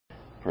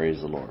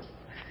Praise the Lord.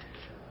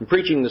 I'm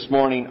preaching this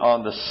morning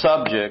on the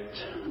subject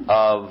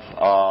of,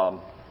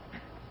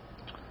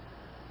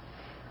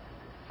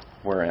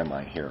 where am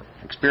I here?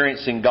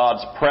 Experiencing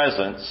God's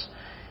presence.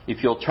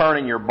 If you'll turn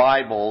in your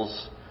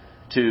Bibles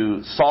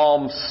to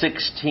Psalm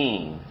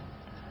 16,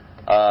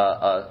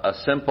 a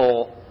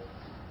simple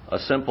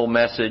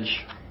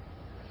message,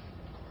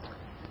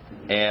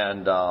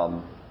 and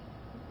on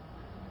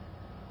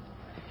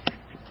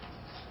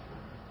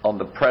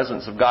the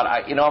presence of God.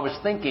 I was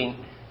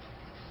thinking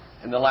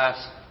in the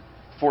last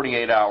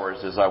 48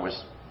 hours as I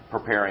was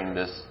preparing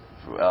this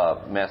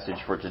message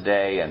for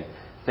today and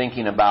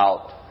thinking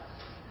about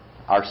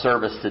our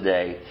service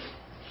today,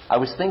 I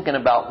was thinking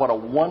about what a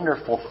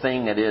wonderful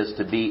thing it is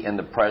to be in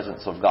the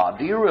presence of God.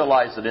 Do you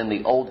realize that in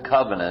the Old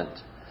Covenant,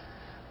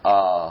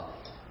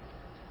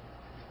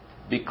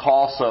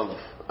 because of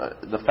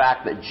the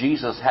fact that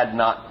Jesus had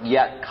not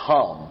yet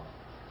come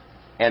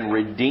and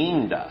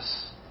redeemed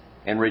us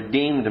and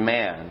redeemed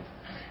man,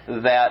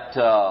 that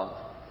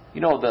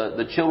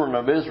the children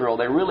of Israel,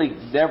 they really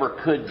never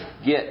could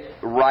get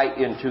right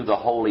into the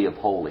Holy of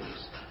Holies.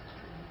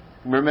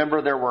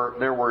 Remember, there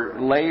were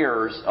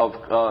layers of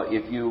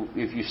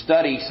if you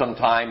study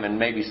sometime, and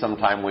maybe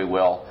sometime we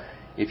will,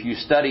 if you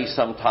study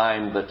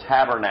sometime the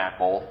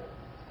tabernacle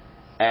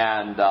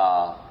and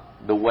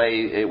the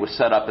way it was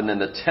set up, and then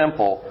the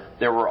temple,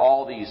 there were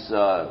all these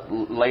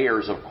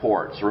layers of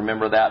courts.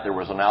 Remember that? There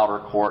was an outer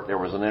court, there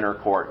was an inner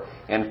court,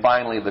 and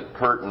finally the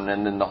curtain,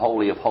 and then the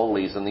Holy of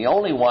Holies. And the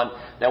only one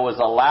that was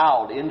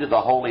allowed into the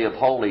Holy of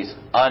Holies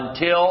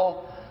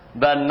until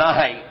the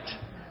night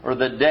or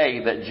the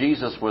day that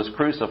Jesus was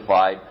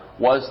crucified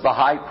was the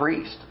high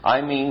priest.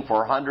 I mean,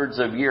 for hundreds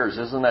of years.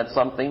 Isn't that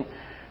something?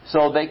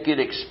 So they could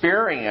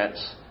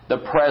experience the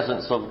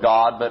presence of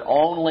God, but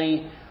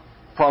only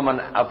from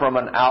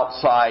an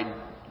outside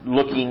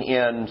looking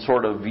in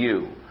sort of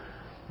view.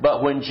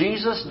 But when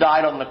Jesus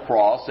died on the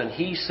cross and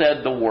He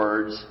said the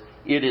words,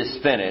 "It is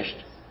finished,"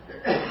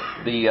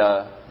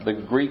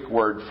 the Greek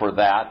word for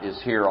that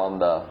is here on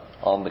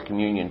the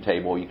communion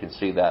table. You can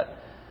see that.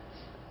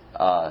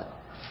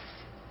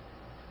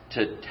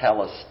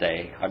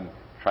 Tetelestai. I'm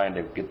trying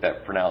to get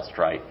that pronounced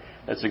right.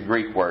 That's a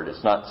Greek word.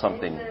 It's not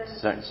something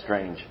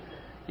strange.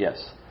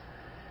 Yes.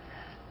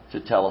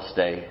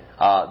 Tetelestai.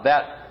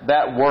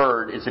 That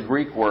word is a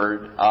Greek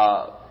word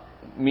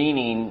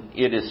meaning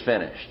 "it is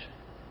finished."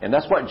 And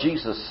that's what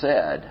Jesus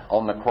said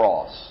on the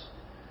cross.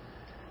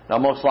 Now,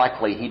 most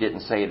likely He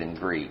didn't say it in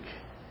Greek.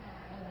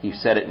 He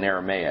said it in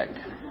Aramaic.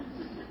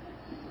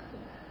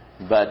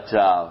 But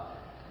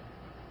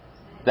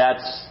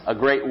that's a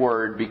great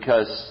word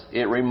because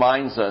it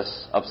reminds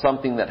us of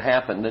something that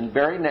happened. And the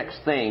very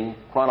next thing,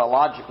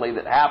 chronologically,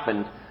 that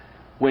happened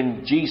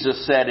when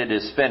Jesus said "it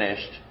is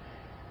finished"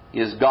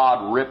 is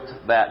God ripped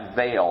that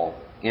veil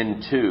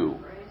in two.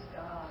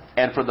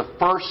 And for the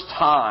first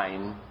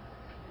time,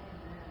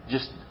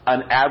 just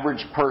an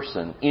average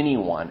person,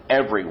 anyone,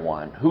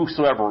 everyone,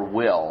 whosoever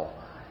will,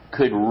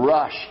 could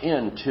rush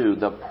into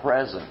the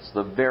presence,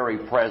 the very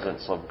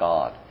presence of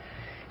God.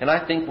 And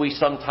I think we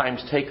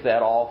sometimes take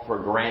that all for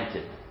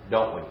granted,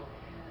 don't we?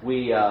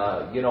 We,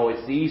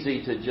 it's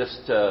easy to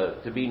just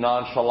to be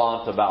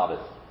nonchalant about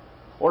it.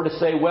 Or to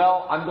say,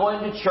 well, I'm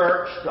going to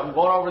church, I'm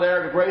going over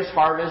there to Grace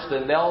Harvest,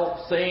 and they'll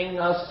sing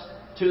us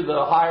to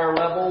the higher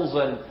levels,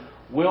 and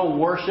we'll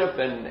worship.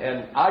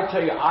 And I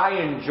tell you, I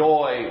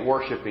enjoy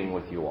worshiping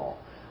with you all.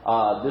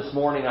 This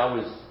morning I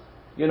was,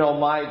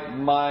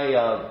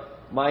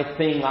 my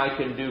thing I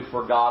can do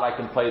for God, I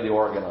can play the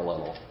organ a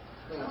little.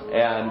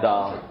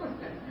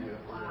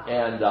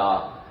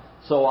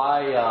 So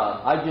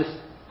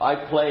I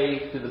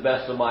play to the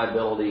best of my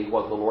ability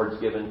what the Lord's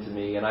given to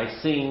me, and I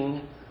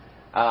sing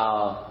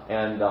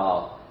and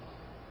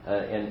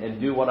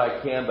do what I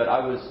can. But I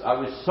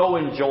was so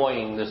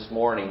enjoying this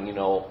morning,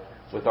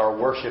 with our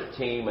worship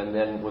team and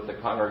then with the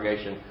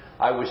congregation.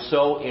 I was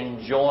so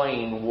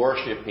enjoying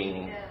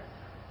worshiping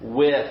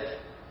with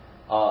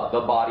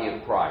the body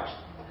of Christ.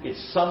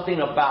 It's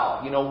something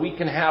about, we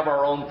can have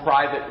our own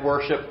private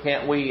worship,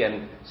 can't we?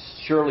 And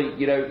surely,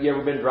 you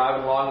ever been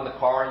driving along in the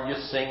car and you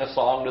just sing a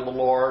song to the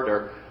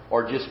Lord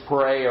or just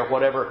pray or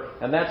whatever?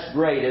 And that's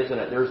great, isn't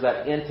it? There's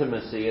that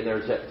intimacy and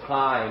there's that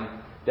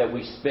time that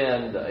we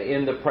spend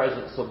in the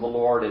presence of the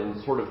Lord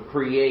and sort of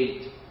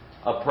create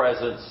a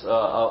presence,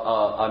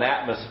 an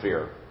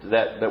atmosphere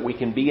that we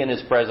can be in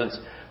His presence.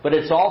 But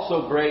it's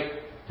also great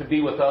to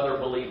be with other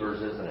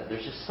believers, isn't it?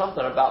 There's just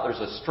something about, there's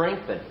a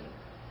strengthening.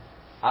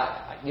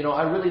 I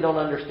really don't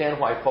understand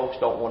why folks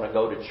don't want to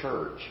go to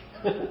church.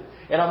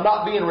 And I'm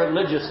not being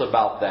religious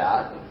about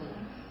that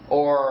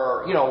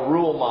or,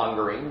 rule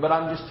mongering, but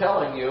I'm just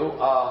telling you,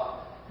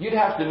 you'd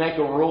have to make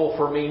a rule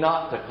for me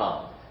not to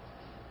come.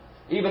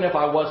 Even if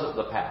I wasn't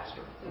the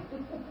pastor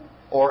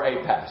or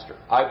a pastor,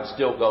 I would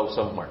still go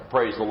somewhere.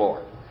 Praise the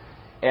Lord.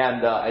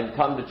 And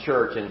come to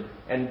church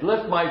and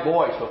lift my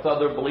voice with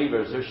other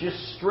believers. There's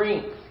just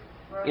strength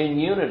in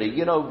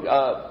unity.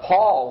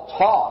 Paul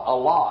taught a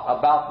lot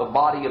about the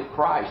body of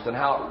Christ and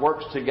how it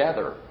works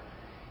together.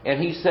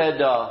 And he said,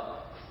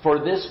 for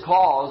this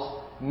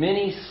cause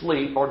many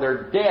sleep or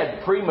they're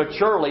dead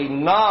prematurely,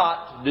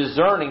 not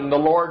discerning the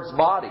Lord's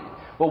body.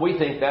 Well, we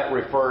think that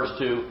refers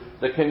to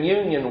the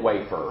communion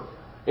wafer.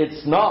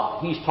 It's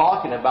not. He's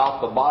talking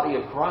about the body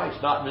of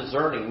Christ, not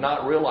discerning,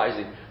 not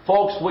realizing.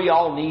 Folks, we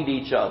all need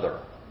each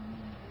other.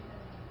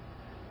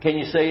 Can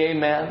you say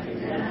amen?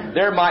 Amen?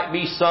 There might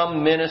be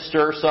some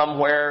minister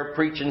somewhere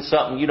preaching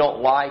something you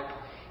don't like,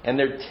 and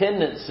their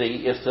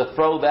tendency is to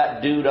throw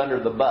that dude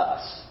under the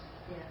bus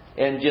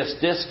and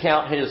just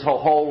discount his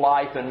whole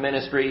life and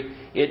ministry.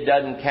 It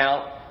doesn't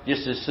count.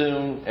 Just as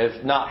soon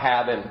as not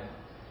have him.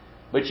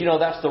 But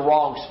that's the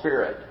wrong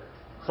spirit.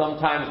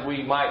 Sometimes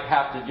we might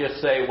have to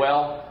just say,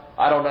 well,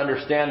 I don't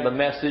understand the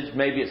message.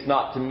 Maybe it's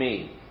not to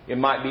me. It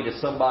might be to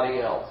somebody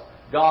else.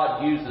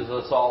 God uses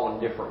us all in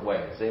different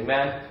ways.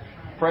 Amen?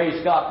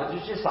 Praise God. But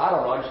it's just, I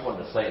don't know, I just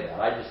wanted to say that.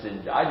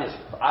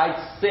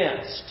 I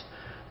sensed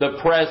the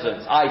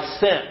presence. I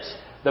sense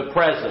the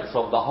presence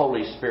of the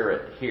Holy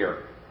Spirit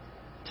here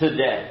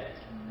today,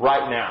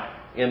 right now,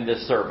 in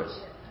this service.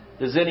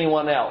 Does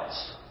anyone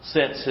else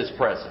sense His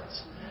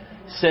presence?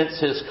 Sense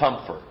His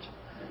comfort?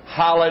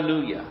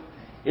 Hallelujah.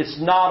 It's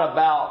not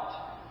about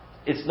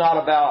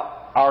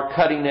our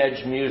cutting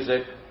edge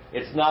music.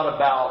 It's not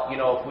about,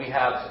 if we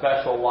have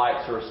special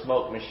lights or a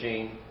smoke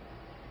machine.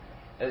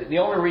 The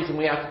only reason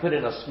we have to put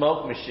in a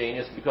smoke machine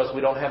is because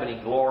we don't have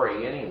any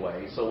glory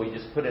anyway, so we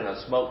just put in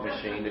a smoke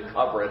machine to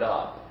cover it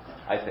up.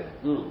 I think,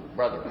 ooh,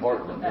 Brother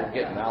Portland, you're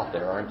getting out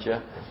there, aren't you?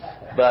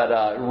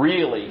 But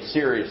really,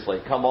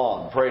 seriously, come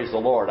on, praise the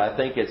Lord. I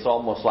think it's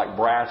almost like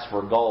brass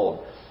for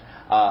gold.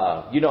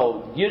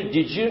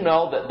 Did you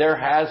know that there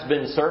has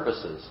been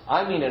services?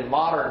 I mean, in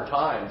modern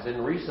times,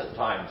 in recent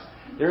times,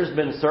 there's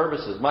been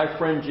services. My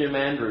friend Jim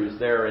Andrews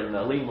there in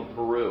Lima,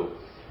 Peru,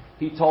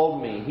 he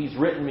told me, he's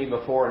written me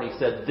before, and he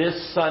said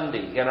this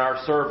Sunday in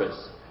our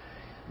service,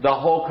 the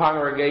whole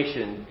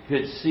congregation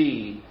could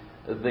see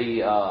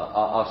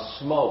a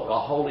smoke, a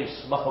holy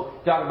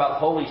smoke. Talking about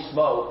holy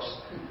smokes.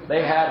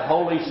 They had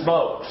holy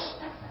smokes.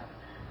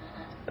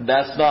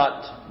 That's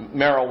not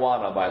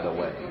marijuana, by the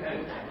way.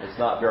 It's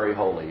not very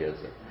holy, is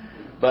it?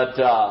 But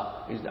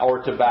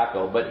or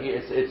tobacco. But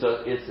it's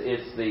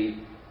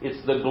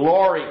the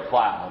glory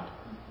cloud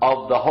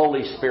of the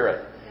Holy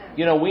Spirit.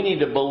 We need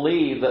to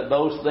believe that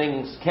those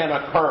things can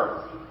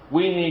occur.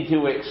 We need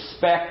to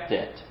expect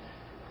it.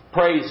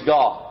 Praise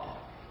God.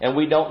 And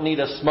we don't need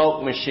a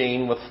smoke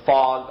machine with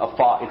fog.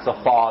 It's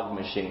a fog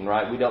machine,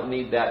 right? We don't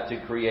need that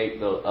to create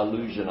the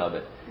illusion of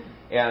it.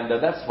 And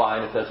that's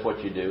fine if that's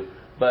what you do.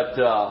 But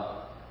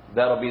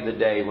that'll be the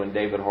day when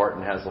David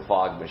Horton has a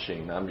fog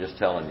machine. I'm just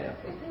telling you.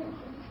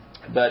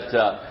 But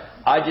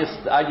I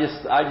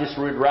just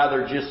would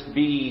rather just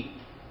be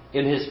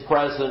in His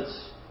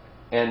presence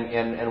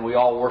and we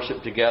all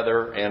worship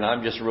together. And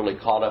I'm just really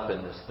caught up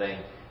in this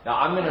thing. Now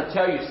I'm going to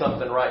tell you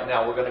something right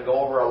now. We're going to go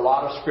over a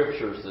lot of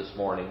scriptures this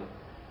morning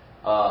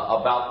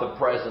about the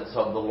presence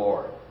of the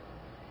Lord.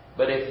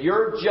 But if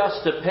you're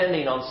just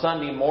depending on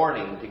Sunday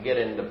morning to get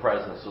into the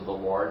presence of the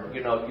Lord,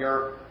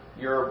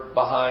 you're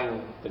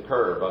behind the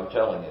curve, I'm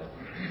telling you.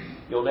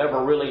 You'll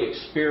never really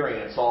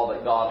experience all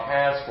that God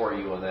has for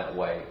you in that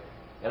way.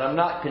 And I'm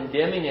not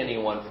condemning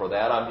anyone for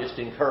that. I'm just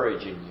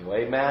encouraging you.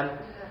 Amen?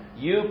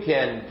 You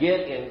can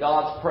get in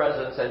God's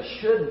presence and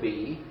should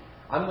be.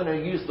 I'm going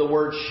to use the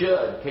word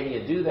should. Can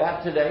you do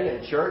that today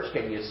in church?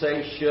 Can you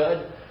say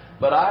should?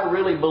 But I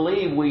really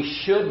believe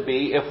we should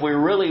be if we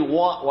really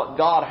want what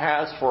God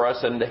has for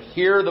us and to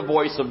hear the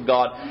voice of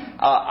God.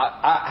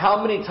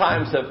 How many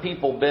times have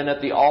people been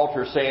at the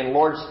altar saying,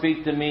 Lord,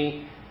 speak to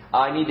me.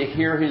 I need to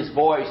hear His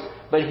voice.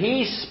 But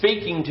He's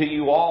speaking to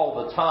you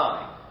all the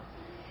time.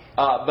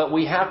 But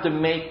we have to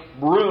make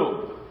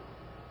room.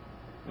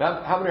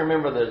 Now, how many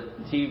remember the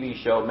TV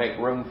show Make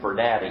Room for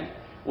Daddy?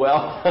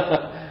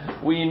 Well,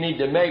 we need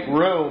to make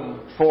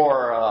room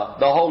for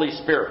the Holy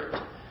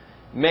Spirit.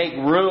 Make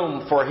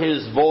room for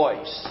His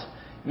voice.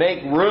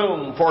 Make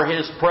room for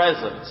His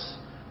presence.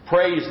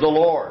 Praise the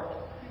Lord.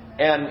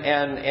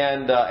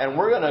 And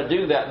we're going to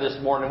do that this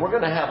morning. We're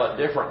going to have a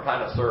different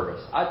kind of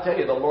service. I tell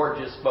you, the Lord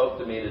just spoke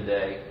to me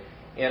today.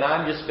 And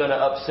I'm just going to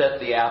upset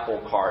the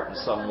apple cart in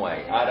some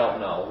way. I don't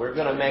know. We're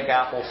going to make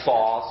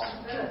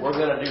applesauce. We're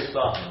going to do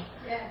something.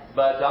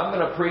 But I'm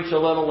going to preach a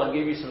little and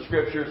give you some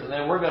scriptures. And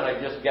then we're going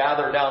to just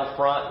gather down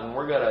front. And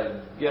we're going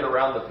to get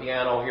around the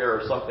piano here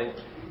or something.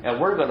 And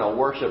we're going to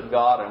worship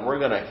God, and we're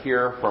going to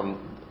hear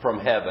from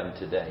heaven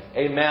today.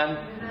 Amen?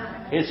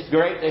 It's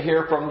great to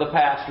hear from the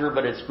pastor,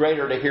 but it's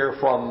greater to hear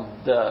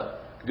from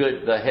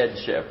the head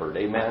shepherd.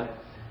 Amen?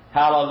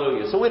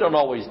 Hallelujah. So we don't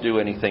always do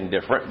anything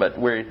different, but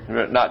we're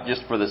not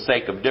just for the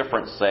sake of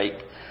difference sake,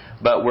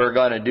 but we're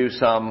going to do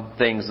some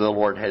things the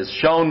Lord has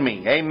shown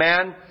me.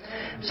 Amen?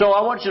 So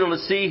I want you to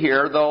see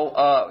here,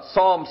 though,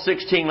 Psalm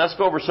 16. Let's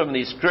go over some of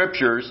these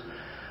scriptures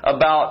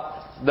about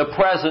the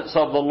presence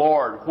of the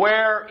Lord.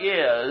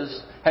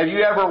 Have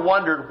you ever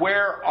wondered,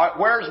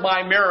 where's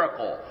my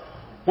miracle?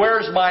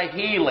 Where's my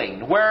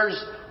healing?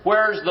 Where's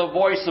the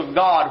voice of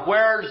God?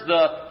 Where's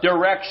the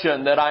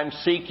direction that I'm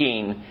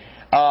seeking?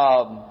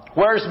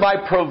 Where's my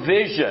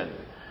provision?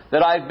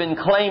 that I've been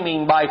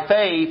claiming by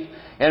faith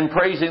and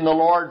praising the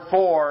Lord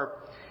for.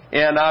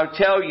 And I'll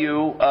tell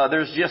you,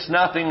 there's just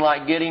nothing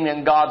like getting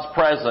in God's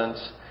presence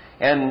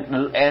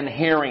and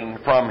hearing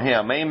from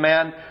Him.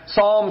 Amen.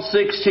 Psalm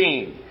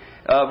 16,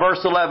 verse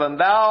 11.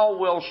 Thou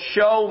wilt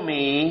show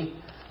me,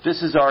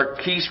 this is our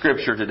key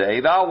scripture today,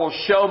 Thou wilt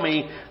show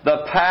me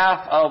the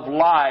path of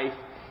life.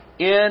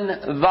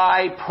 In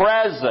Thy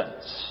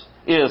presence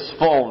is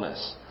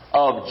fullness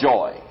of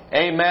joy.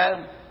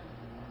 Amen.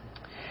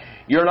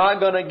 You're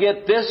not going to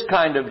get this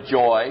kind of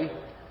joy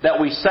that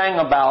we sang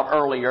about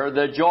earlier,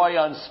 the joy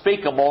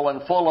unspeakable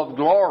and full of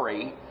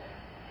glory.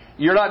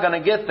 You're not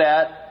going to get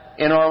that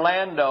in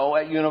Orlando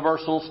at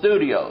Universal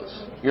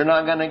Studios. You're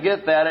not going to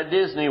get that at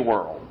Disney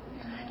World.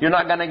 You're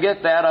not going to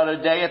get that on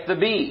a day at the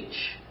beach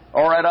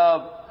or at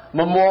a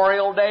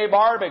Memorial Day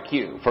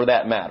barbecue, for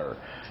that matter.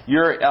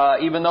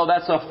 Even though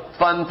that's a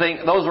fun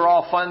thing, those are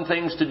all fun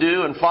things to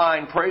do and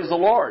fine. Praise the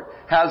Lord.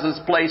 Has its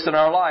place in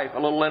our life, a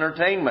little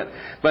entertainment.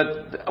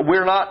 But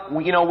we're not,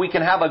 we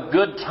can have a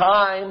good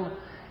time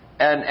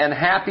and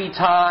happy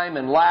time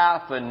and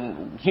laugh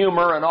and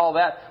humor and all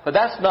that. But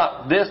that's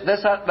not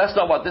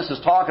what this is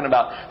talking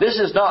about. This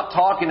is not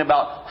talking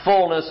about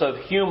fullness of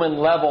human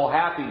level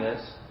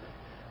happiness.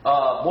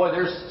 Boy,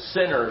 there's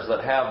sinners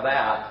that have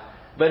that.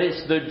 But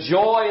it's the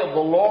joy of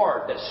the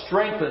Lord that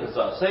strengthens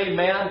us.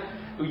 Amen.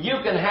 You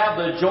can have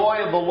the joy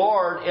of the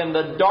Lord in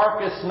the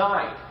darkest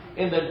night,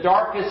 in the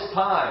darkest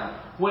time,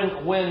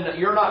 when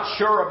you're not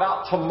sure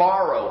about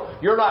tomorrow.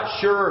 You're not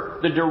sure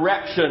the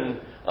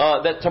direction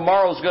that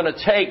tomorrow's going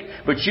to take,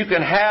 but you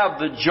can have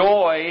the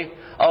joy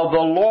of the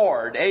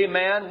Lord.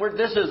 Amen.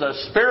 This is a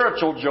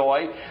spiritual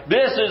joy.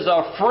 This is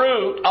a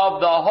fruit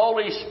of the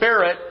Holy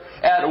Spirit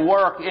at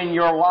work in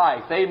your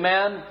life.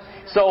 Amen.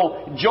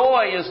 So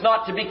joy is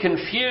not to be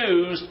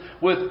confused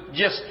with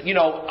just,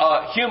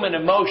 human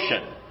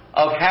emotion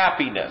of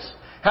happiness.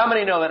 How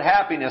many know that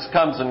happiness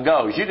comes and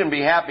goes? You can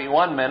be happy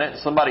one minute,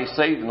 somebody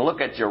saved and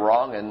look at you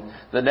wrong, and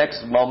the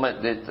next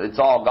moment it's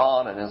all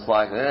gone, and it's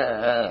like,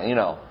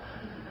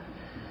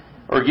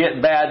 Or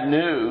get bad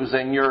news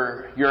and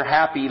your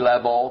happy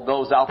level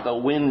goes out the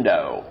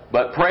window.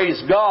 But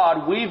praise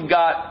God,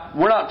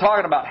 we're not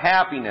talking about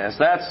happiness.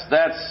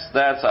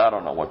 That's I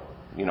don't know what,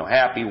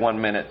 happy one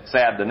minute,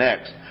 sad the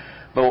next,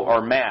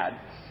 or mad.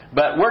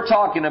 But we're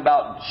talking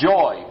about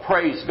joy.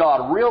 Praise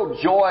God, real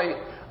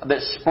joy that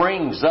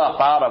springs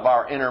up out of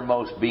our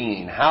innermost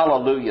being.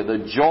 Hallelujah.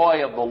 The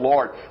joy of the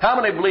Lord. How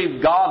many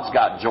believe God's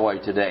got joy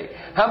today?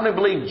 How many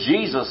believe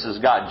Jesus has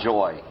got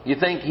joy? You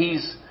think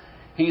He's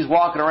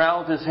walking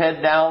around with His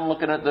head down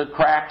looking at the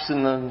cracks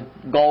in the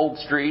gold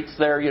streets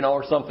there,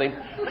 or something?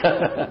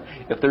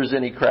 If there's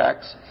any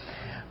cracks.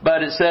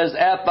 But it says,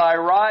 at Thy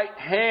right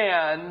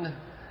hand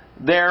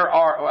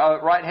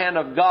right hand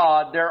of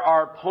God, there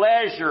are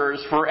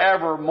pleasures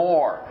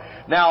forevermore.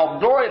 Now,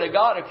 glory to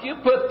God, if you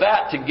put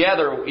that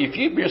together, if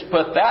you just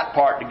put that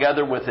part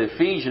together with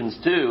Ephesians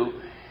 2,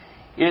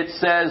 it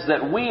says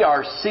that we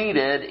are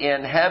seated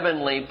in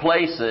heavenly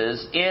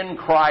places in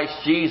Christ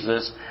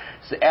Jesus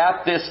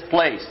at this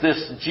place,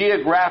 this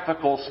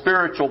geographical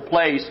spiritual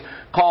place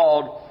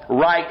called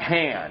right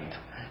hand.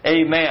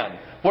 Amen.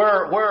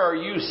 Where are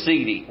you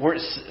seated?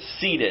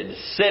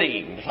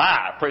 Sitting.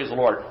 Praise the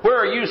Lord. Where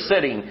are you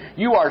sitting?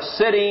 You are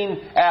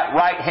sitting at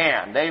right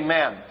hand.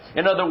 Amen.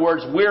 In other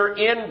words, we're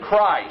in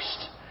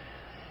Christ.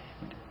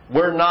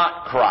 We're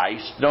not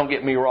Christ. Don't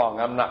get me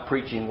wrong. I'm not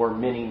preaching we're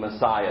many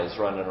messiahs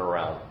running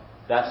around.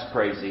 That's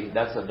crazy.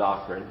 That's a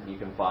doctrine you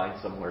can find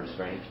somewhere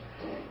strange.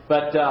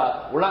 But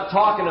we're not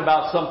talking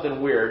about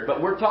something weird,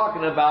 but we're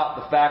talking about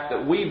the fact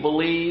that we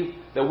believe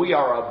that we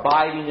are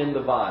abiding in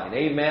the vine.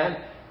 Amen.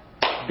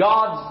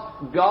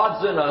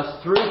 God's in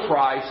us through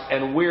Christ,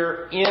 and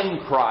we're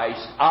in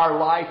Christ. Our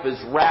life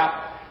is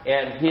wrapped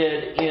and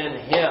hid in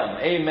Him.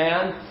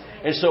 Amen.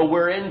 And so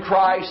we're in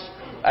Christ,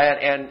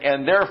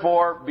 and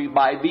therefore,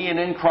 by being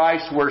in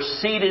Christ, we're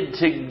seated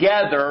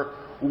together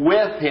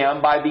with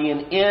Him, by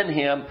being in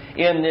Him,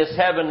 in this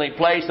heavenly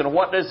place. And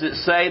what does it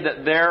say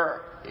that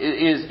there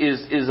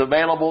is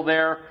available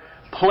there?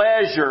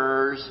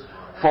 Pleasures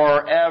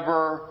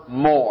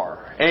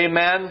forevermore.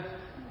 Amen.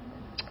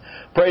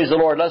 Praise the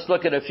Lord. Let's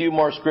look at a few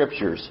more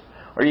scriptures.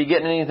 Are you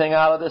getting anything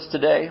out of this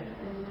today?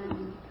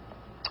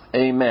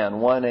 Amen.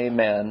 One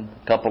amen.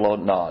 A couple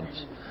of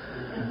nods.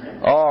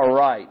 All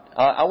right.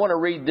 I want to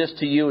read this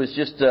to you as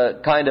just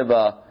a kind of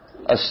a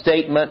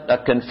statement,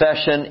 a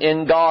confession.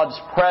 In God's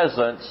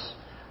presence,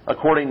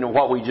 according to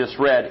what we just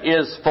read,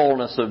 is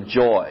fullness of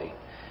joy.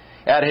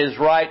 At His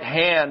right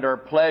hand are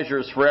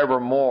pleasures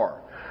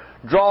forevermore.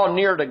 Draw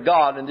near to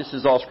God, and this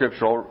is all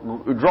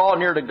scriptural. Draw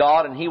near to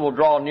God, and He will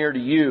draw near to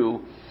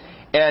you.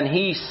 And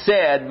He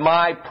said,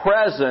 my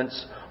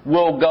presence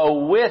will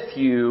go with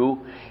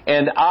you,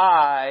 and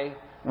I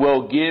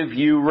will give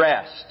you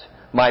rest.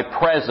 My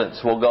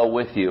presence will go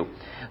with you.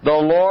 The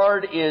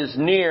Lord is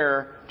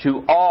near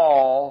to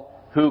all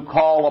who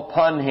call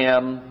upon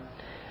Him,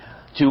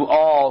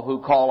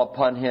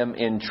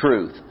 in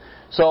truth.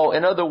 So,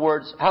 in other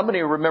words, how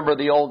many remember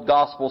the old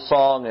gospel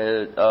song,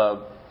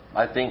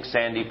 I think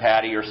Sandy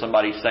Patty or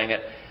somebody sang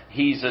it.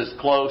 He's as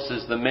close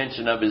as the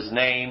mention of His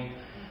name.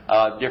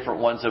 Different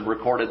ones have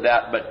recorded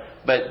that,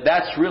 but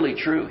that's really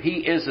true. He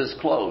is as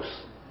close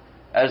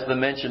as the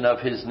mention of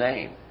His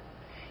name.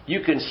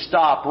 You can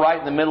stop right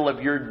in the middle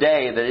of your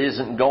day that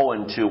isn't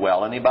going too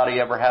well. Anybody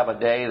ever have a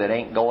day that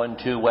ain't going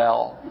too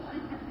well?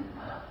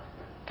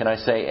 Can I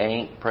say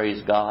ain't?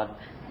 Praise God.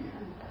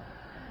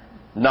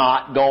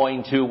 Not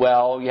going too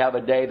well. You have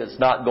a day that's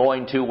not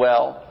going too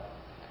well.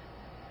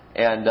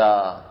 And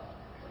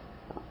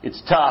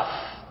it's tough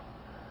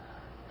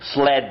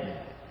sledding,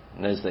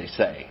 as they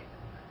say.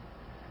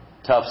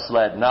 Tough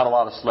sledding. Not a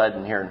lot of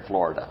sledding here in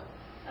Florida.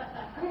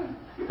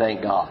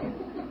 Thank God.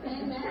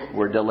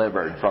 We're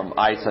delivered from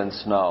ice and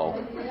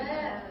snow.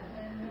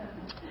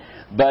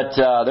 But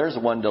there's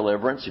one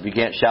deliverance. If you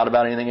can't shout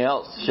about anything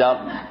else, shout,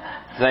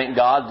 thank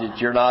God that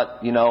you're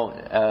not,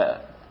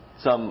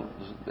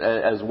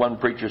 as one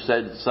preacher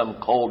said, some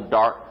cold,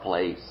 dark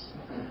place.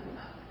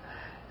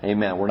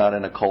 Amen. We're not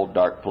in a cold,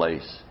 dark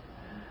place.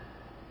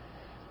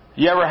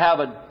 You ever have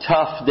a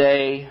tough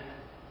day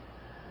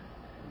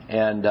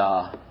and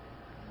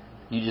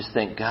you just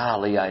think,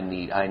 golly, I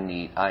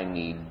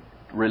need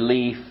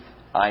relief.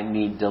 I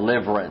need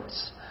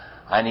deliverance.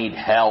 I need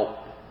help.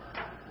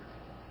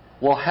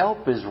 Well,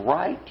 help is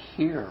right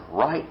here,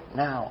 right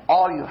now.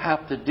 All you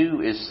have to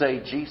do is say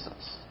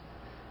Jesus.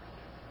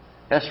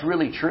 That's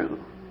really true.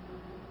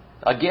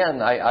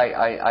 Again,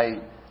 I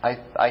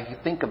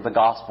think of the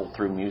gospel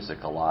through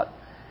music a lot.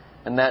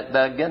 And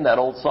that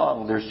old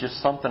song, there's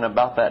just something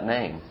about that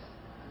name.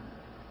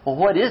 Well,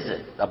 what is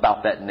it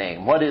about that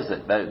name? What is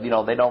it?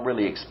 They don't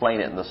really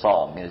explain it in the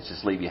song. It's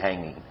just leave you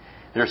hanging.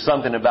 There's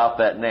something about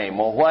that name.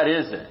 Well, what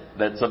is it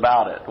that's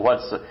about it?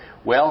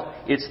 Well,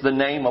 it's the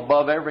name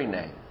above every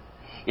name.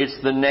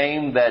 It's the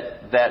name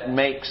that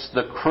makes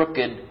the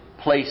crooked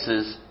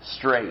places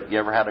straight. You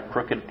ever had a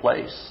crooked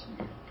place?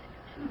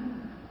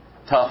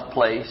 Tough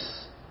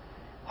place.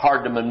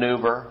 Hard to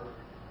maneuver.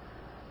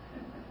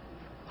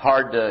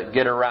 Hard to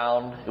get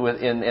around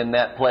in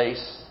that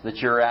place that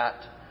you're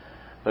at.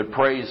 But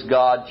praise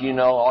God,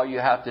 all you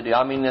have to do,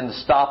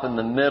 stop in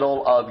the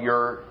middle of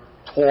your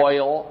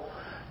toil.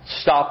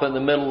 Stop in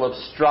the middle of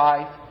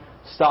strife.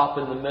 Stop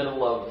in the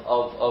middle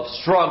of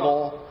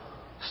struggle.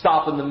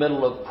 Stop in the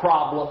middle of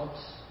problems.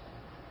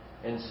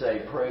 And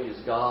say, praise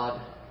God.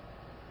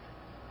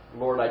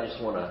 Lord, I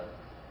just want to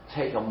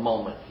take a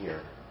moment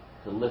here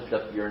to lift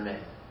up your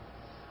name.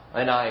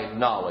 And I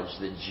acknowledge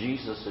that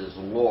Jesus is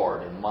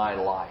Lord in my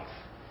life.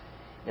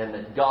 And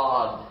that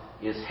God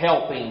is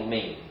helping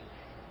me.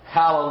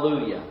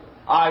 Hallelujah.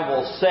 I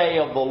will say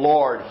of the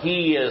Lord,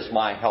 He is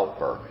my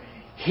helper.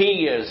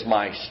 He is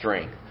my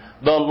strength.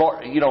 The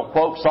Lord,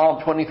 quote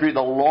Psalm 23,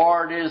 the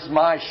Lord is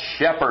my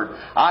shepherd.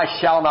 I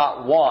shall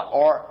not want.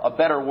 Or a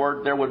better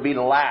word, there would be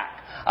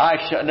lack.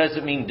 It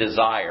doesn't mean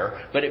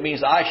desire, but it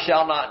means I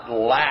shall not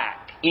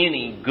lack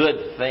any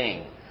good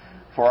thing.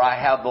 For I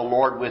have the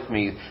Lord with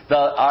me.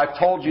 I've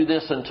told you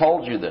this and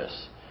told you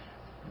this.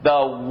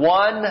 The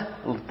one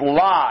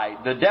lie,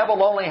 the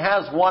devil only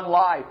has one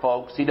lie,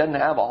 folks. He doesn't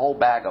have a whole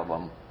bag of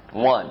them.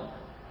 One.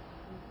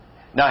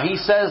 Now he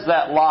says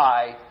that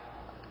lie,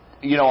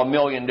 a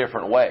million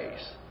different ways.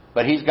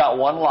 But he's got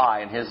one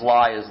lie, and his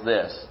lie is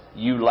this.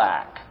 You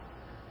lack.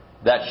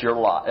 That's your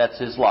lie. That's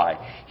his lie.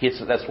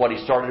 That's what he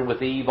started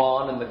with Eve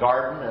on in the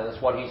garden, and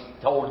that's what he's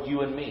told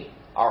you and me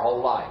our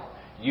whole life.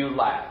 You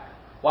lack.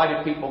 Why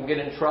do people get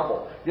in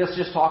trouble? Let's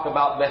just talk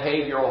about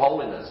behavioral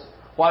holiness.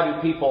 Why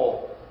do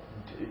people,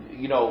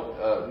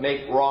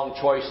 make wrong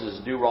choices,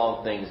 do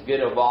wrong things, get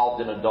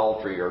involved in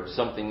adultery or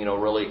something,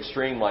 really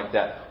extreme like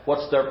that?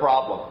 What's their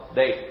problem?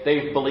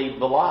 They believe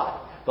the lie.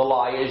 The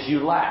lie is you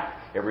lack.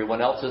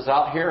 Everyone else is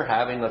out here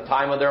having the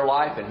time of their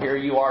life, and here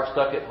you are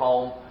stuck at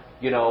home,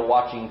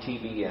 watching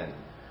TVN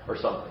or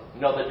something.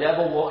 The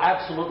devil will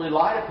absolutely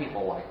lie to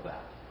people like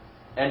that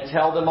and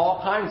tell them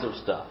all kinds of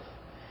stuff.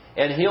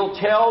 And he'll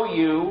tell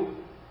you,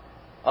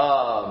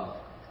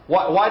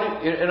 why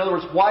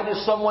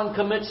does someone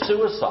commit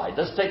suicide?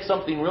 Let's take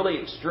something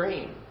really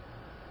extreme.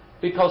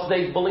 Because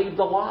they believe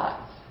the lie.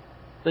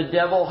 The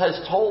devil has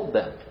told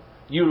them,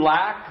 you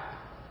lack,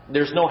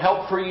 there's no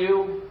help for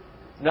you,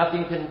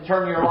 nothing can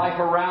turn your life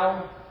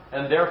around,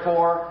 and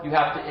therefore you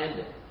have to end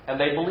it. And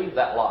they believe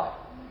that lie.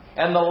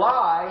 And the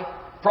lie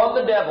from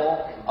the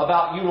devil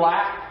about you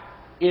lack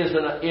is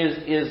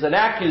an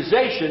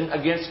accusation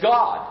against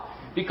God.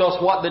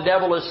 Because what the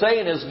devil is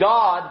saying is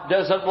God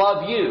doesn't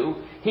love you.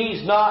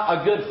 He's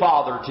not a good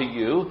father to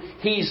you.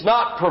 He's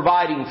not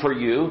providing for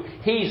you.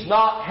 He's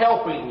not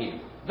helping you.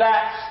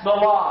 That's the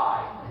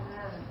lie.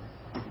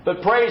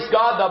 But praise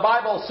God, the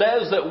Bible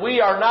says that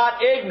we are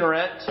not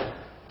ignorant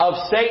of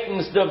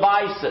Satan's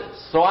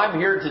devices. So I'm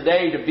here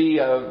today to be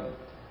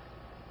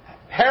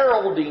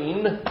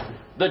heralding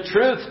the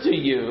truth to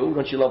you.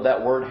 Don't you love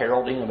that word,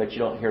 heralding? I bet you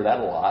don't hear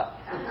that a lot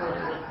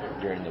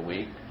during the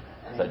week.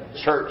 It's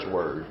a church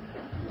word.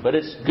 But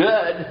it's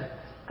good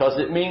because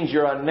it means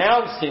you're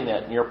announcing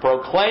it and you're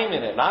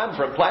proclaiming it. And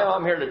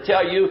I'm here to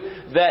tell you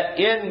that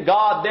in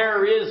God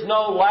there is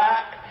no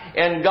lack,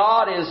 and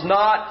God is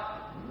not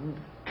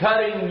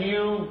cutting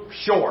you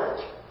short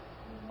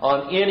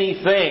on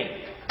anything.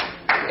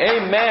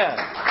 Amen.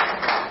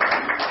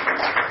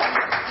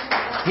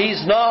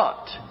 He's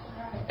not.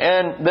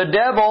 And the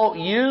devil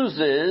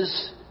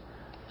uses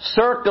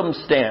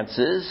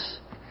circumstances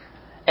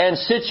and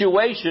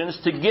situations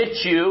to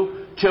get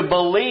you to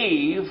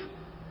believe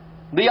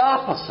the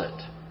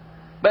opposite.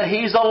 But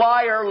he's a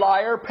liar,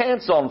 liar,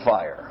 pants on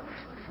fire.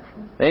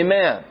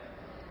 Amen.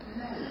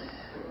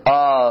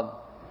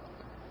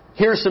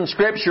 Here's some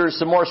scriptures,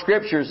 some more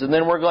scriptures, and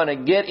then we're going to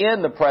get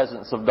in the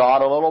presence of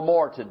God a little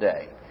more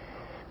today.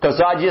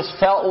 Because I just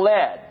felt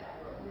led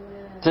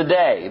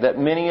today that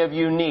many of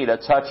you need a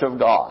touch of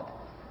God.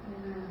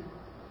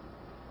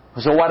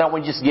 So why don't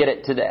we just get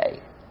it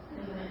today?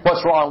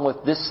 What's wrong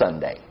with this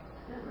Sunday?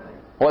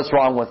 What's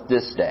wrong with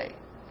this day?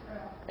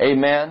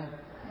 Amen?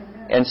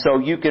 And so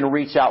you can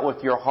reach out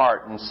with your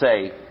heart and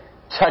say,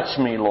 touch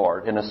me,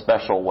 Lord, in a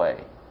special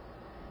way.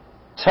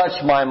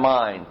 Touch my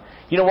mind.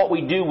 You know what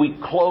we do? We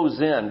close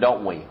in,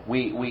 don't we?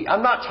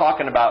 I'm not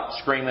talking about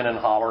screaming and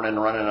hollering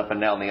and running up and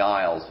down the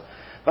aisles.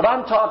 But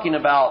I'm talking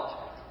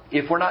about,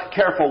 if we're not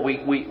careful,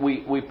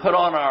 we put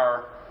on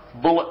our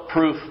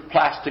bulletproof,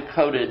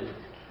 plastic-coated,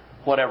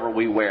 whatever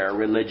we wear,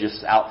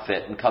 religious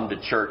outfit, and come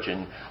to church,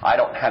 and I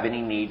don't have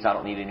any needs, I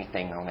don't need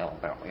anything,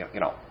 you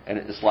know. And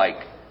it's like,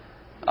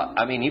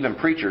 even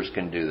preachers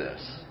can do this.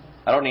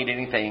 I don't need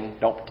anything,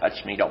 don't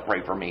touch me, don't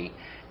pray for me,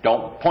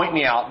 don't point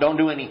me out, don't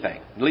do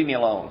anything, leave me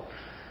alone.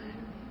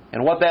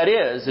 And what that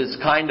is, it's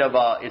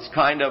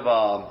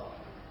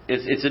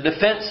a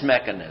defense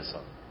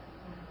mechanism.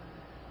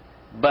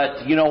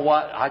 But you know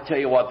what? I tell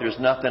you what, there's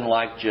nothing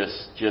like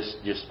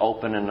just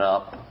opening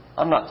up.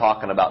 I'm not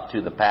talking about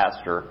to the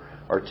pastor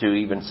or to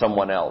even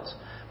someone else,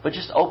 but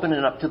just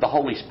opening up to the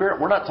Holy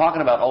Spirit. We're not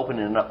talking about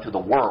opening up to the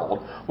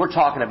world. We're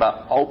talking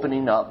about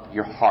opening up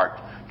your heart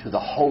to the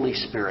Holy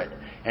Spirit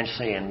and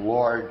saying,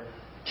 Lord,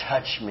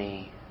 touch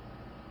me.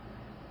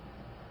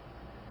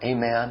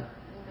 Amen.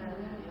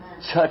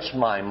 Touch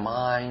my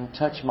mind,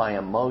 touch my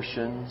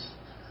emotions.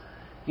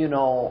 You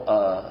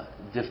know,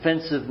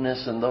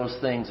 defensiveness and those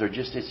things are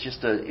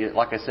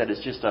like I said,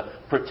 it's just a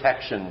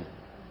protection.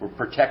 We're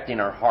protecting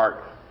our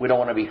heart. We don't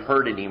want to be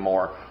hurt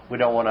anymore. We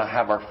don't want to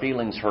have our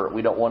feelings hurt.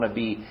 We don't want to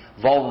be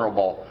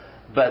vulnerable.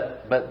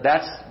 But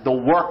that's the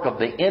work of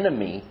the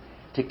enemy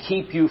to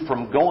keep you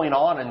from going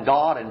on in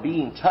God and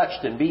being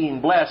touched and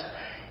being blessed.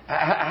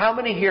 How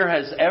many here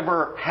has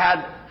ever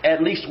had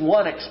at least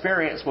one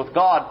experience with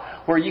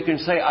God where you can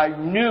say, I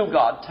knew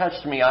God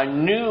touched me. I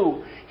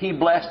knew He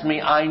blessed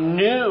me. I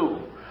knew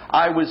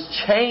I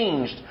was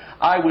changed.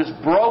 I was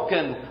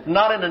broken,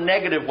 not in a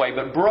negative way,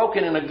 but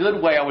broken in a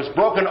good way. I was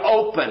broken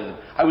open.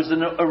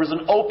 There was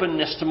an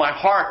openness to my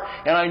heart.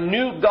 And I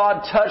knew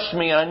God touched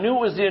me. And I knew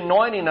it was the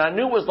anointing. And I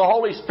knew it was the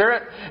Holy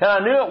Spirit. And I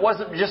knew it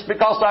wasn't just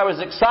because I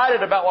was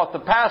excited about what the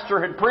pastor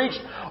had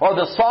preached or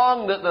the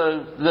song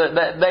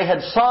that they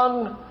had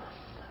sung,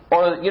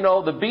 or, you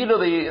know, the beat of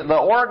the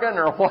organ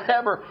or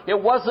whatever.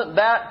 It wasn't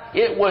that.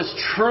 It was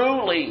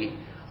truly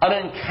an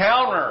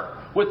encounter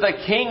with the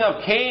King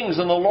of Kings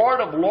and the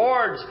Lord of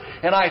Lords.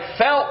 And I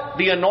felt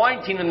the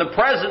anointing and the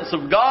presence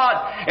of God.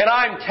 And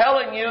I'm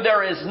telling you,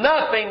 there is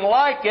nothing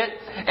like it.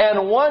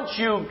 And once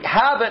you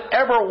have it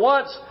ever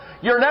once,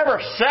 you're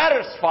never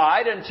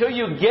satisfied until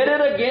you get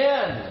it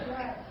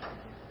again.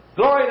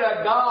 Glory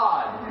to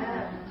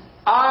God.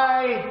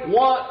 I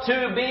want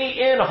to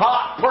be in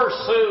hot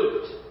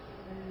pursuit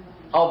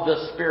of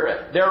the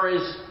Spirit. There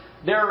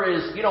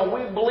is, you know,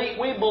 we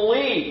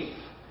believe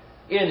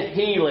in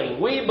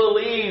healing. We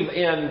believe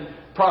in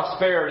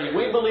prosperity.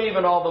 We believe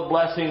in all the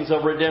blessings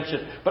of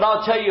redemption. But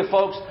I'll tell you,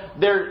 folks,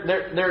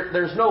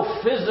 there's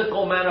no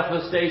physical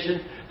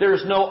manifestation.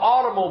 There's no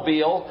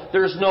automobile.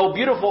 There's no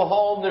beautiful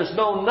home. There's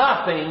no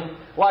nothing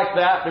like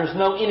that. There's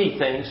no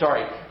anything,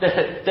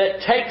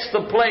 that takes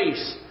the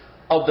place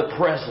of the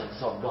presence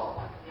of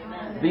God.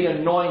 Amen. The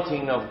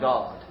anointing of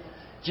God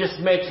just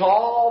makes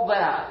all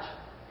that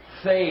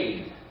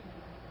fade.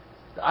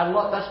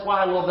 That's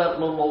why I love that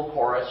little old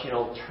chorus, you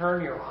know,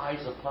 turn your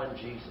eyes upon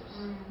Jesus.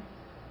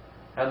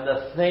 And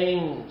the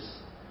things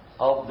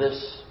of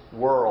this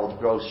world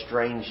grow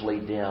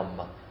strangely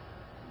dim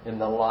in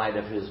the light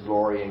of His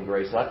glory and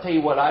grace. And I'll tell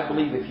you what, I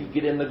believe if you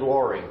get in the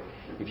glory,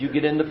 if you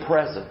get in the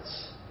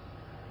presence.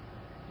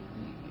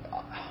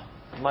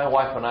 My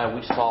wife and I,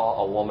 we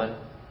saw a woman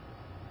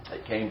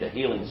that came to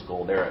healing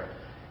school there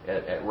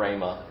at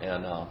Rhema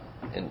and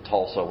in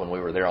Tulsa when we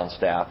were there on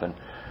staff. And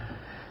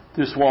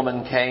this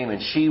woman came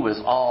and she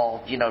was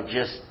all, you know,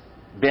 just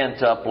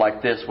bent up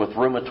like this with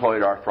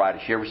rheumatoid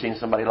arthritis. You ever seen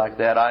somebody like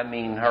that? I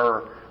mean,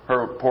 her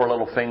poor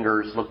little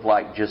fingers looked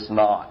like just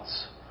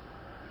knots.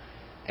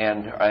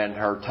 And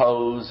her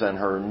toes and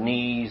her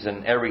knees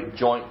and every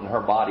joint in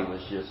her body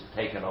was just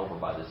taken over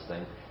by this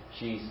thing.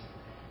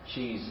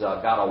 She's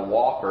got a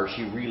walker.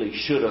 She really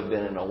should have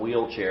been in a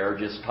wheelchair,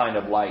 just kind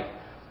of like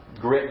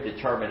grit,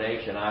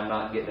 determination. I'm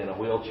not getting in a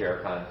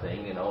wheelchair kind of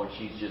thing, you know, and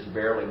she's just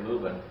barely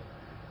moving.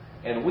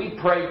 And we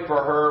prayed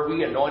for her.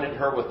 We anointed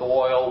her with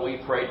oil. We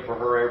prayed for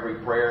her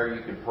every prayer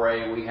you could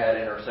pray. We had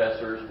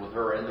intercessors with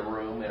her in the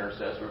room,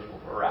 intercessors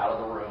with her out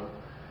of the room.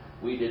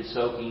 We did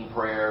soaking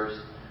prayers.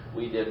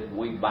 We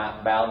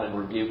bound and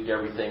rebuked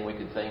everything we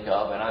could think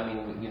of. And I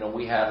mean,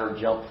 we had her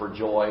jump for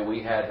joy.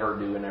 We had her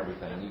doing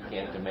everything. You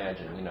can't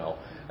imagine,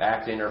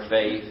 acting her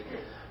faith,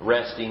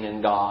 resting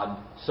in God,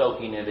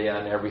 soaking it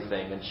in,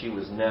 everything. And she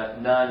was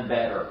none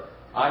better.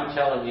 I'm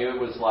telling you, it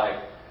was like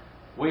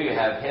we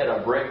have hit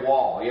a brick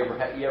wall.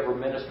 You ever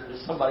ministered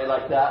to somebody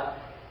like that?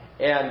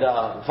 And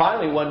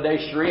finally one day,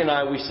 Sheree and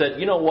I, we said,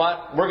 you know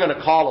what? We're going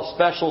to call a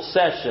special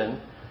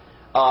session.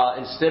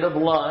 Instead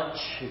of lunch,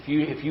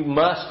 if you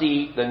must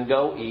eat, then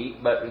go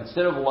eat. But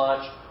instead of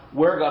lunch,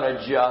 we're going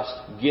to just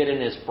get in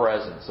His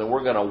presence. And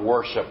we're going to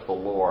worship the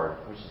Lord,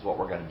 which is what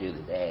we're going to do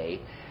today.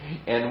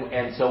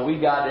 And so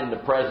we got in the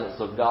presence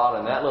of God,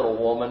 and that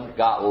little woman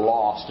got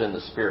lost in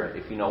the Spirit,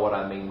 if you know what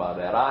I mean by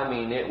that. I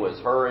mean, it was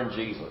her and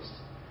Jesus.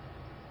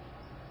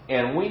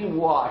 And we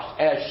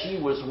watched, as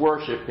she was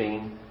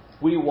worshiping,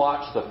 we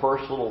watched the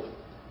first little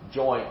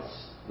joints,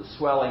 the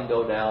swelling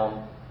go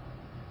down,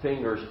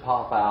 fingers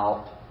pop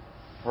out,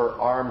 her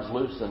arms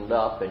loosened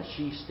up, and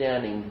she's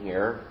standing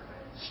here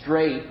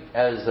straight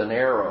as an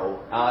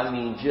arrow. I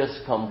mean,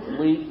 just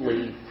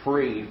completely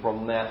free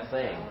from that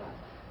thing,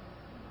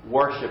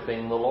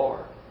 worshiping the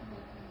Lord.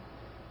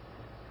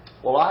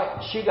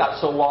 Well, she got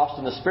so lost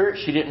in the Spirit,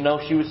 she didn't know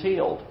she was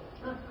healed.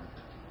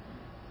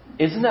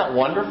 Isn't that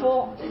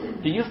wonderful?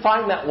 Do you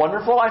find that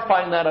wonderful? I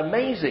find that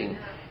amazing.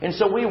 And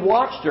so we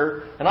watched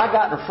her, and I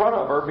got in front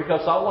of her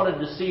because I wanted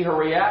to see her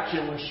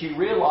reaction when she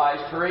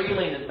realized her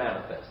healing had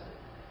manifested.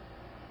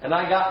 And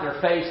I got in her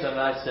face and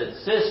I said,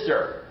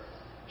 "Sister,"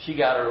 she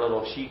got her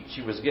little,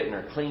 she was getting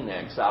her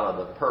Kleenex out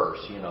of the purse,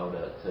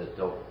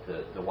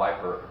 to wipe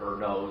her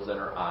nose and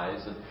her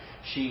eyes. And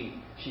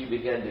she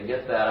began to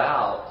get that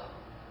out.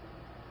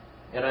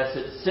 And I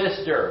said,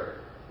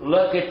 "Sister,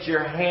 look at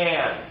your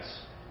hands."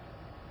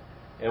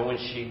 And when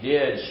she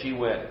did, she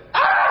went,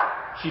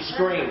 "Ah!" She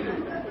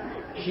screamed.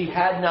 She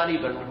had not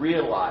even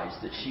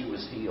realized that she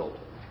was healed.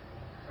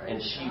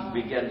 And she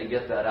began to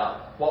get that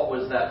out. What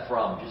was that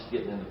from? Just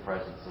getting in the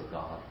presence of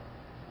God.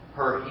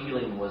 Her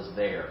healing was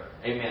there.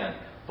 Amen.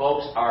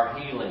 Folks, our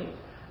healing,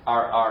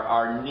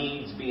 our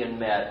needs being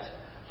met,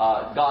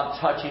 God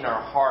touching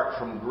our heart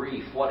from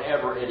grief,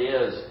 whatever it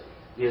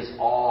is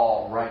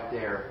all right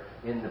there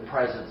in the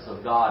presence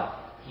of God.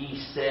 He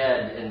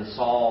said in the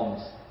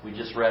Psalms, we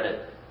just read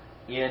it,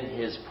 in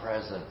His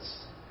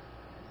presence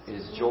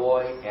is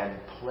joy and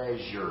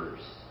pleasures.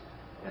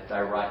 At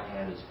Thy right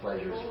hand is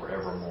pleasures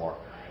forevermore.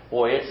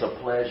 Boy, it's a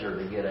pleasure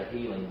to get a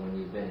healing when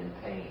you've been in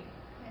pain.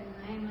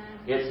 Amen.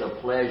 It's a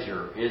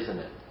pleasure, isn't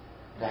it?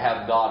 To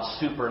have God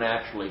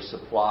supernaturally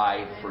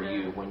supply for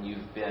you when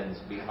you've been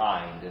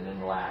behind and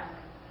in lack.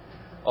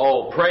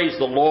 Oh, praise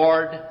the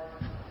Lord.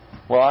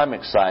 Well, I'm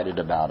excited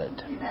about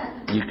it.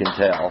 You can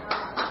tell.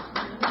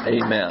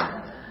 Amen.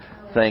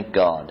 Thank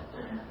God.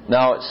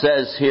 Now it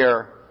says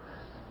here,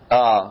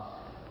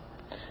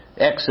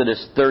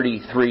 Exodus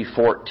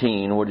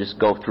 33:14. We'll just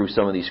go through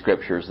some of these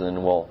scriptures and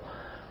then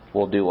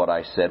we'll do what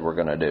I said we're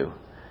going to do.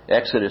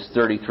 Exodus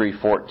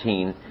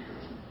 33:14.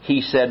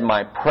 He said,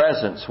 "My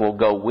presence will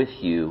go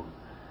with you,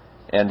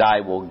 and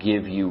I will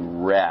give you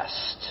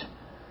rest."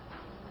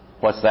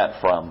 What's that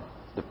from?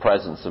 The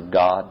presence of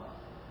God.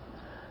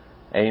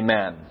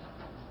 Amen.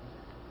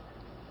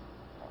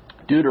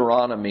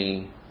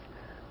 Deuteronomy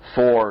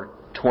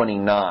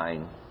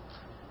 4:29.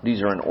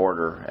 These are in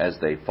order as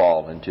they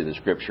fall into the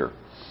scripture.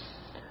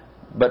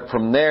 "But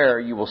from there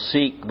you will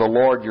seek the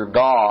Lord your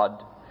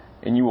God,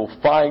 and you will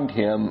find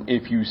Him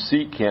if you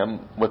seek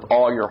Him with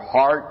all your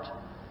heart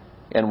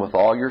and with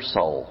all your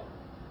soul."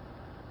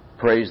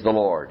 Praise the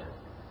Lord.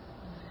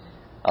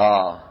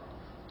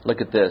 Look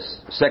at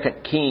this.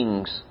 2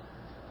 Kings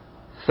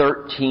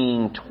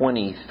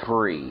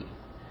 13:23.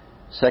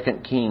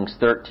 2 Kings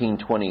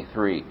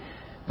 13:23.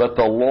 "But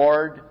the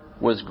Lord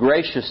was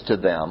gracious to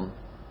them,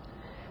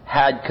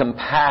 had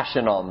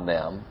compassion on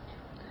them,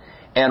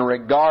 and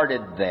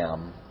regarded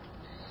them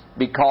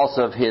because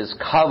of His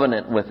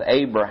covenant with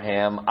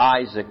Abraham,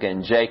 Isaac,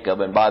 and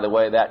Jacob." And by the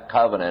way, that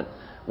covenant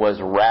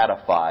was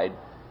ratified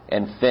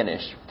and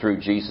finished through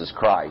Jesus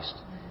Christ.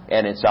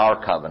 And it's our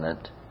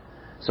covenant.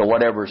 So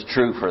whatever is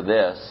true for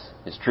this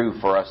is true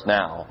for us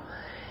now.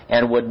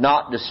 "And would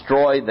not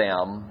destroy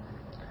them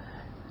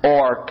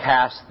or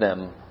cast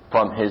them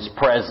from His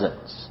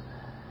presence."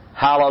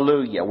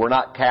 Hallelujah. We're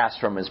not cast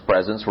from His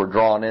presence. We're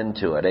drawn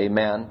into it.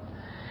 Amen.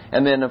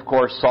 And then, of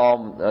course,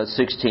 Psalm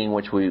 16,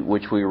 which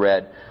we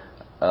read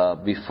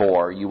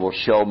before. "You will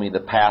show me the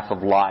path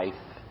of life.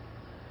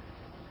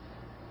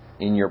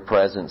 In your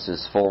presence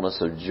is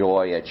fullness of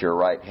joy. At your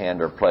right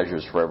hand are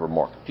pleasures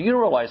forevermore." Do you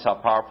realize how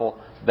powerful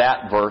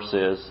that verse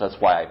is? That's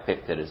why I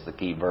picked it as the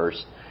key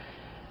verse.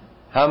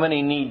 How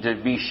many need to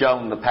be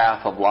shown the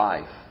path of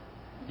life?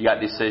 You got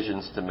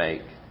decisions to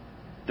make,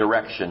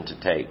 direction to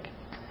take.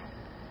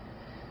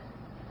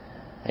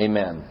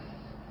 Amen.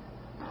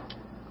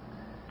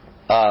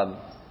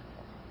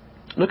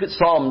 Look at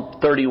Psalm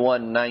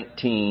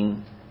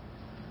 31:19.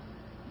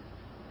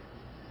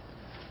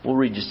 We'll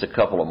read just a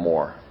couple of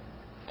more.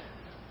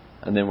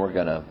 And then we're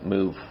going to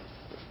move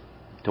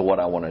to what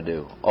I want to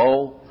do.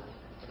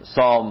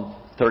 Psalm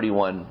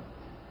 31,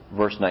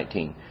 verse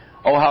 19.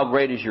 Oh, how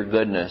great is your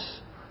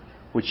goodness,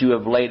 which you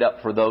have laid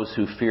up for those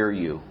who fear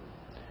you,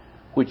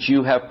 which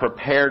you have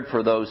prepared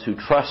for those who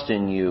trust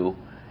in you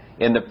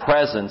in the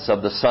presence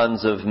of the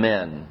sons of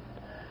men.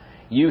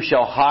 You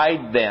shall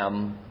hide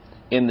them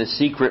in the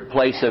secret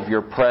place of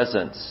your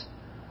presence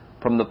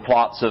from the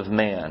plots of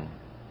man.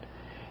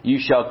 You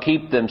shall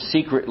keep them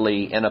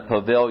secretly in a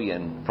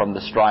pavilion from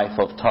the strife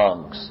of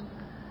tongues.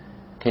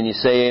 Can you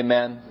say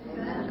amen?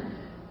 Amen.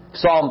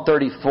 Psalm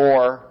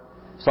 34,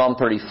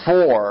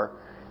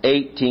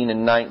 18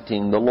 and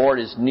 19. The Lord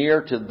is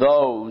near to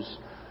those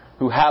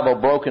who have a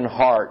broken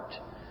heart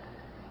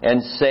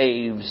and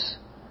saves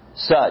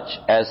such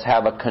as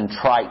have a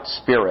contrite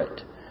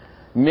spirit.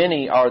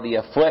 Many are the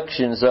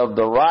afflictions of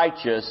the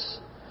righteous,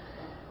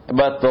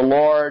 but the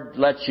Lord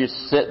lets you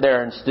sit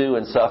there and stew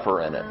and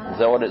suffer in it. Is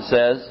that what it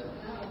says?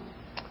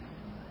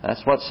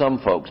 That's what some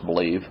folks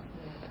believe.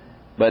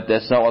 But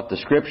that's not what the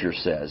Scripture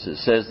says. It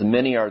says,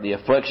 many are the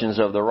afflictions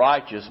of the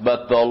righteous,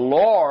 but the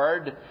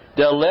Lord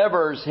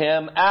delivers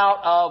him out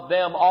of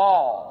them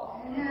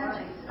all.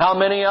 How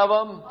many of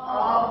them?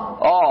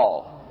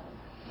 All.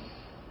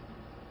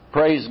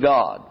 Praise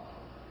God.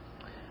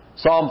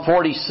 Psalm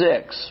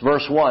 46,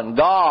 verse 1.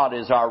 God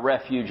is our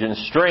refuge and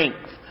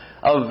strength,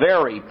 a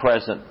very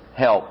present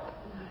help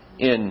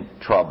in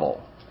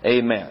trouble.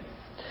 Amen.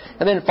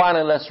 And then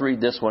finally, let's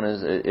read this one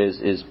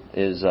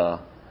is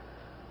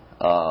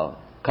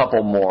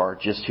couple more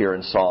just here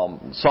in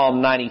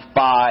Psalm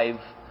 95,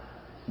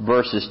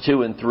 verses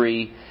 2 and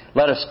 3.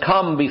 Let us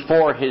come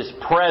before His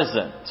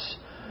presence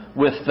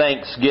with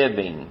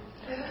thanksgiving.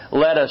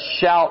 Let us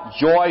shout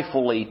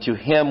joyfully to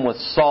Him with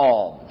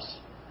psalms.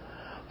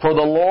 For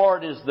the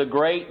Lord is the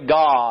great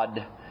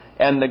God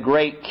and the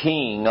great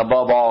King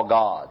above all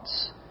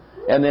gods.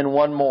 And then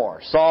one more.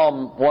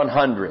 Psalm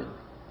 100.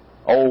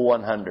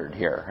 100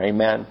 here.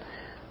 Amen.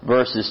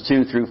 Verses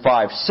 2 through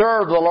 5.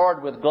 Serve the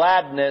Lord with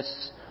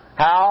gladness.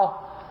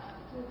 How?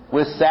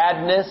 With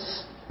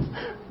sadness?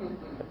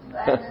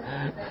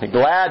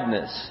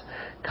 Gladness.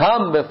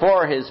 Come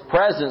before His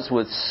presence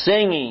with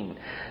singing.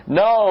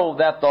 Know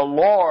that the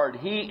Lord,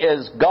 He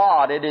is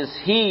God. It is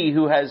He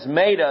who has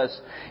made us,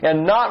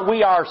 and not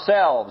we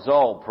ourselves.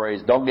 Oh,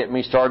 praise. Don't get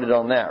me started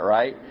on that,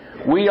 right?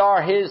 We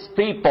are His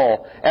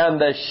people and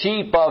the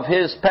sheep of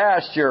His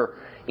pasture.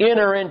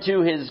 Enter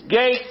into His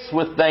gates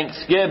with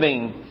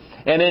thanksgiving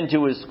and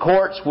into His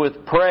courts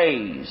with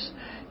praise.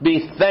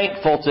 Be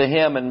thankful to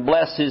Him and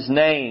bless His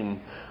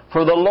name.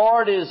 For the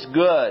Lord is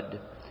good.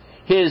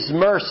 His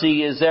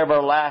mercy is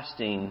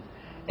everlasting,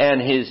 and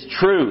His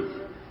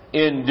truth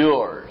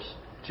endures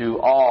to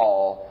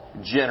all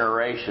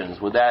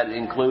generations. Would that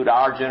include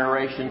our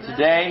generation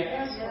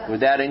today?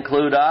 Would that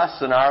include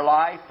us in our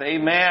life?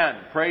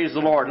 Amen. Praise the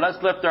Lord.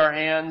 Let's lift our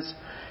hands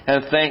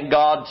and thank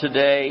God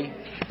today.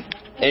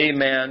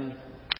 Amen.